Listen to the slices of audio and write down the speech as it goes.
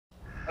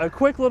A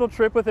quick little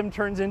trip with him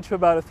turns into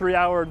about a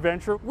 3-hour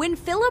adventure. When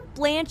Philip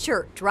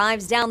Blanchard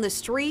drives down the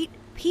street,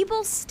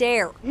 people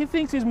stare. He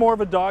thinks he's more of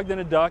a dog than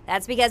a duck.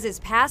 That's because his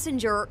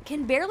passenger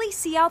can barely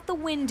see out the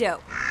window,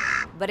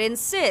 but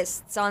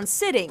insists on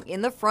sitting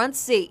in the front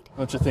seat.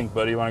 What you think,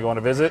 buddy? You want to go on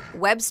a visit?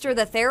 Webster,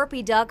 the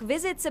therapy duck,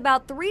 visits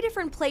about 3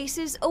 different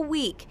places a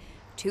week.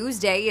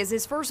 Tuesday is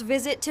his first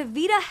visit to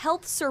Vita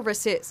Health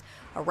Services,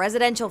 a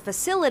residential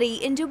facility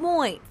in Des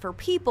Moines for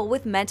people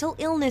with mental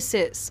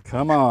illnesses.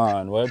 Come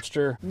on,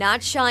 Webster.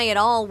 Not shy at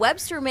all,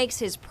 Webster makes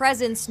his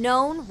presence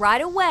known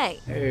right away.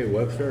 Hey,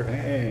 Webster,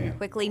 hey.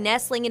 Quickly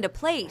nestling into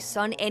place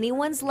on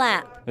anyone's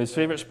lap. His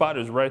favorite spot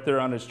is right there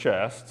on his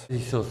chest.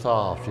 He's so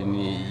soft and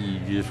you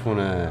just want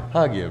to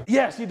hug him.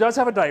 Yes, he does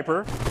have a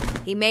diaper.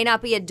 He may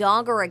not be a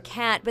dog or a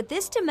cat, but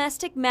this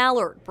domestic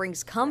mallard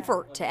brings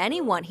comfort to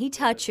anyone he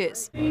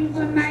touches. He's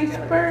a nice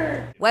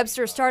bird.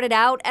 Webster started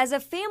out as a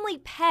family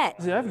pet,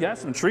 Yeah, I've got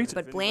some treats.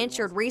 but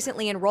Blanchard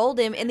recently enrolled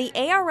him in the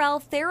ARL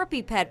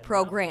therapy pet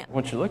program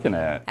What you looking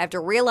at?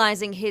 after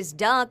realizing his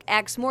duck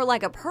acts more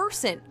like a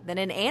person than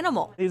an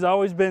animal. He's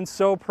always been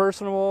so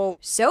personable.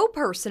 So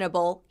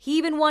personable, he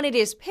even wanted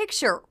his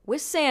picture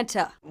with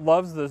Santa.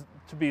 Loves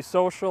to be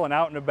social and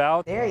out and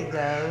about. There he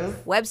goes.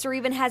 Webster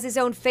even has his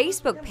own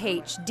Facebook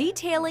page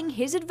detailing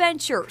his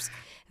adventures,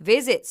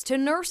 visits to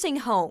nursing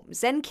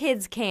homes and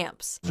kids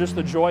camps. Just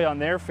the joy on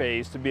their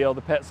face to be able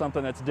to pet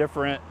something that's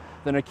different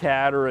than a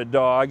cat or a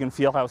dog and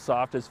feel how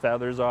soft his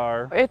feathers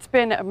are. It's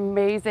been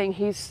amazing.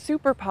 He's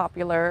super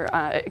popular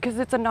because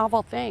it's a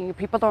novel thing.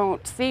 People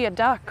don't see a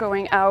duck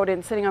going out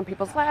and sitting on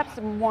people's laps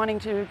and wanting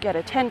to get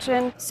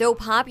attention. So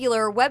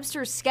popular,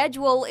 Webster's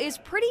schedule is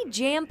pretty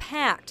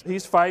jam-packed,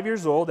 He's 5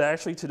 years old.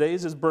 Actually, today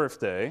is his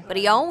birthday. but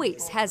he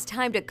always has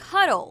time to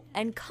cuddle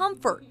and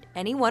comfort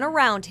anyone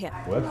around him.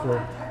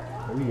 Webster,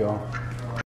 here we go.